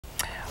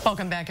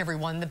Welcome back,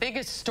 everyone. The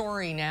biggest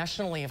story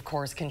nationally, of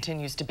course,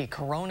 continues to be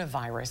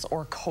coronavirus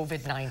or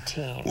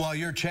COVID-19. While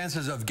your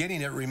chances of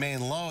getting it remain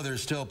low,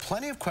 there's still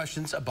plenty of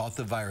questions about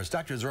the virus.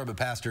 Dr. Zorba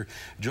Pastor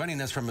joining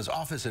us from his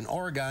office in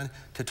Oregon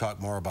to talk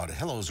more about it.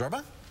 Hello,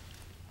 Zorba.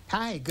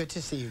 Hi, good to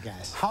see you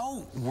guys.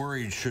 How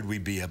worried should we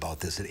be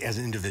about this as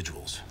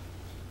individuals?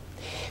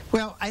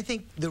 Well, I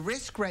think the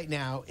risk right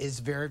now is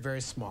very,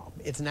 very small.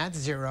 It's not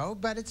zero,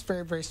 but it's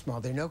very, very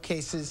small. There are no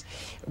cases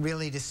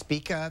really to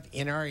speak of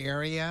in our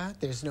area.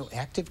 There's no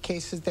active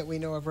cases that we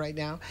know of right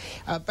now.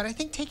 But I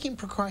think taking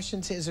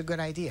precautions is a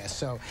good idea.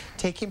 So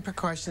taking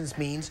precautions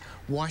means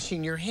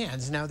washing your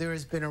hands. Now, there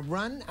has been a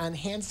run on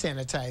hand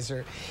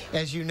sanitizer,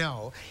 as you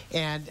know.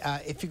 And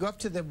if you go up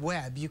to the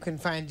web, you can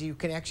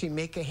actually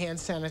make a hand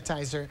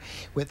sanitizer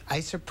with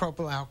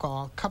isopropyl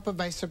alcohol, a cup of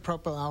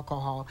isopropyl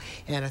alcohol,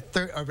 and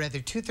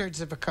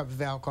two-thirds of a cup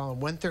of alcohol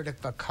and 1/3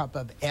 of a cup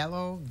of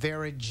aloe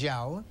vera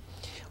gel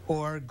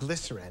or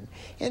glycerin,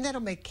 and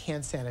that'll make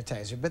hand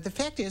sanitizer. But the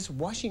fact is,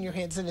 washing your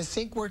hands in a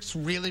sink works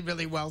really,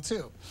 really well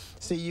too.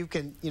 So you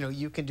can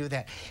do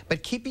that.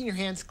 But keeping your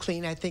hands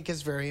clean, I think,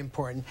 is very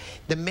important.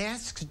 The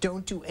masks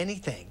don't do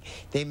anything.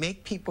 They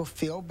make people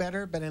feel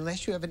better, but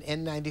unless you have an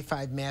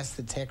N95 mask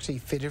that's actually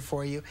fitted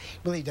for you, it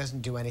really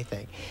doesn't do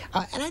anything.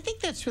 And I think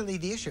that's really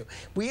the issue.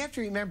 We have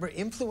to remember,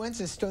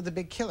 influenza is still the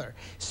big killer.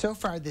 So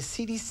far, the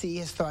CDC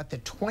has thought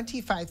that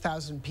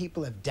 25,000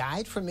 people have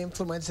died from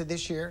influenza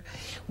this year.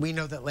 We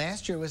know that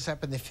last year was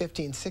up in the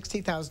 $50,000 and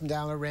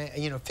 $60,000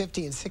 range,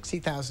 50 and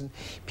 60,000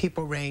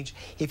 people range.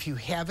 If you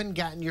haven't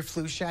gotten your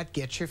flu shot,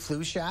 get your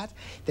flu shot.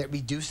 That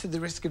reduces the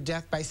risk of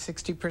death by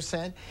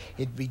 60%.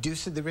 It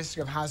reduces the risk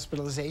of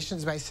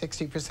hospitalizations by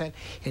 60%.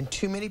 And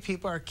too many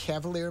people are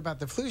cavalier about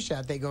the flu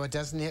shot. They go, it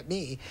doesn't hit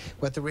me.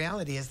 But the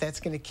reality is that's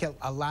going to kill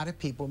a lot of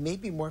people,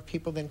 maybe more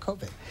people than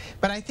COVID.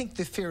 But I think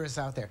the fear is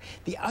out there.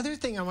 The other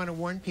thing I want to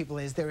warn people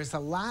is there is a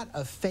lot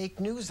of fake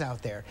news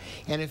out there.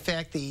 And in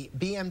fact, the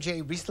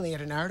BMJ recently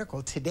had an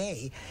article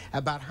today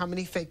about how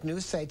many fake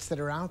news sites that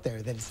are out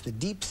there, that it's the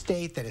deep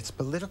state, that it's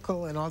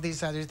political, and all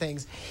these other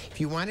things. If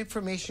you want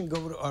information,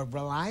 go to a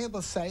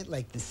reliable site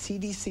like the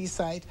CDC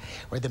site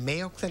or the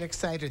Mayo Clinic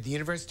site or the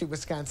University of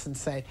Wisconsin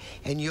site,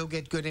 and you'll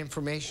get good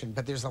information.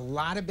 But there's a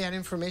lot of bad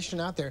information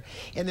out there,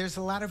 and there's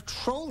a lot of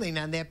trolling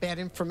on that bad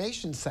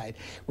information site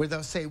where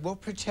they'll say, we'll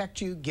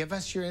protect you, give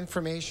us your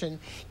information,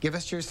 give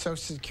us your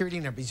social security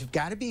numbers. You've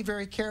got to be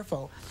very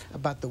careful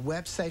about the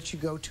websites you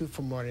go to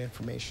for more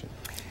information.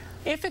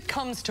 If it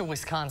comes to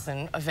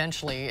Wisconsin,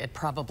 eventually it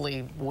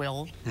probably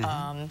will,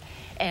 and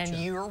sure,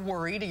 you're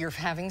worried, you're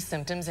having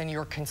symptoms, and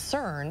you're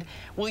concerned,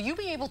 will you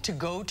be able to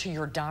go to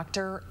your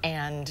doctor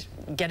and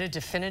get a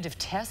definitive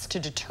test to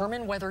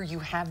determine whether you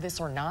have this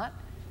or not?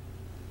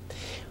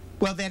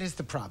 Well, that is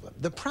the problem.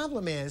 The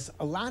problem is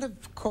a lot of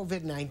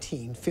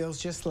COVID-19 feels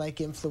just like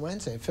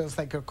influenza. It feels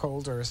like a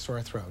cold or a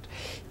sore throat.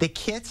 The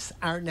kits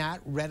are not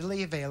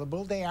readily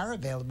available. They are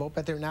available,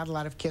 but there are not a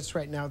lot of kits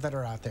right now that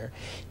are out there.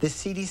 The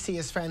CDC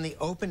has finally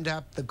opened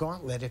up the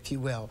gauntlet, if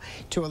you will,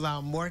 to allow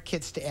more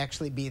kits to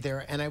actually be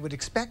there, and I would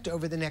expect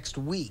over the next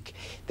week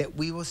that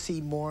we will see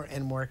more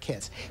and more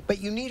kits. But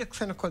you need a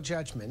clinical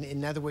judgment.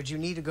 In other words, you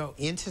need to go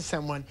into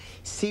someone,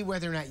 see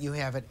whether or not you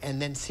have it,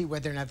 and then see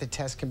whether or not the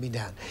test can be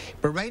done.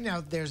 But right now,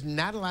 there's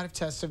not a lot of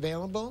tests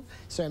available,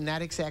 so I'm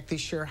not exactly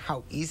sure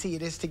how easy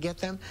it is to get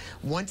them.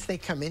 Once they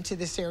come into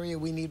this area,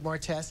 we need more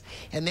tests,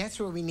 and that's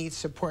where we need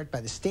support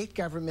by the state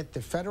government,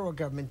 the federal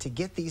government, to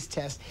get these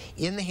tests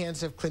in the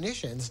hands of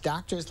clinicians,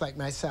 doctors like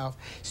myself,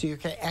 so you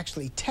can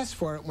actually test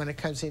for it when it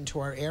comes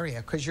into our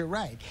area. Because you're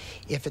right,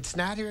 if it's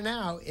not here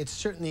now, it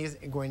certainly is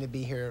going to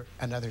be here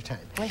another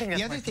time.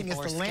 The other thing is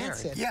the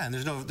Lancet. Yeah, and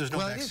there's no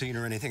vaccine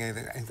or anything. I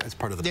think that's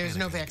part of the There's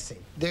no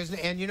vaccine.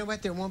 And you know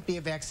what? There won't be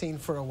a vaccine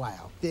for a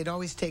while. It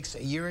always takes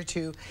a year or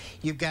two.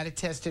 You've got to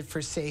test it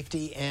for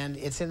safety, and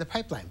it's in the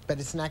pipeline, but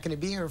it's not going to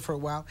be here for a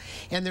while.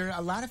 And there are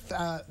a lot of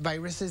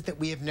viruses that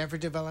we have never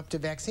developed a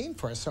vaccine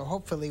for, so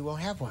hopefully we'll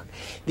have one.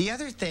 The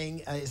other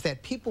thing is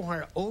that people who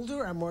are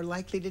older are more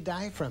likely to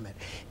die from it.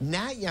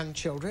 Not young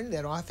children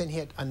that often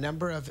hit a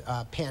number of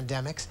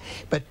pandemics,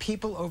 but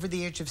people over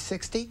the age of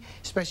 60,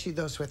 especially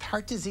those with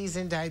heart disease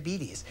and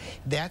diabetes.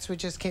 That's what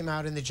just came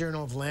out in the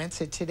Journal of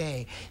Lancet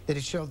today, that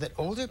it showed that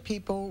older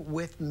people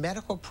with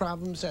medical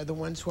problems are the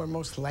ones who are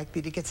most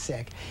likely to get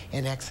sick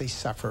and actually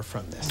suffer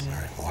from this. All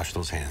right, wash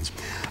those hands.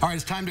 All right,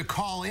 it's time to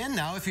call in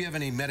now. If you have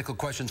any medical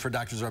questions for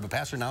Dr. Zorba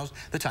Pastor, now's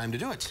the time to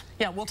do it.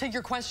 Yeah, we'll take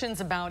your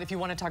questions about if you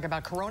want to talk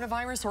about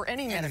coronavirus or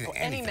any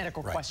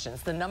medical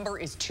questions. The number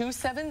is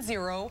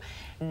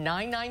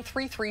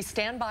 270-9933.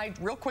 Stand by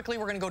real quickly.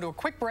 We're going to go to a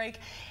quick break,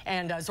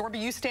 and Zorba,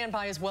 you stand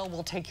by as well.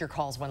 We'll take your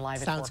calls when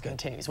Live at 4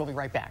 continues. We'll be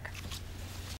right back.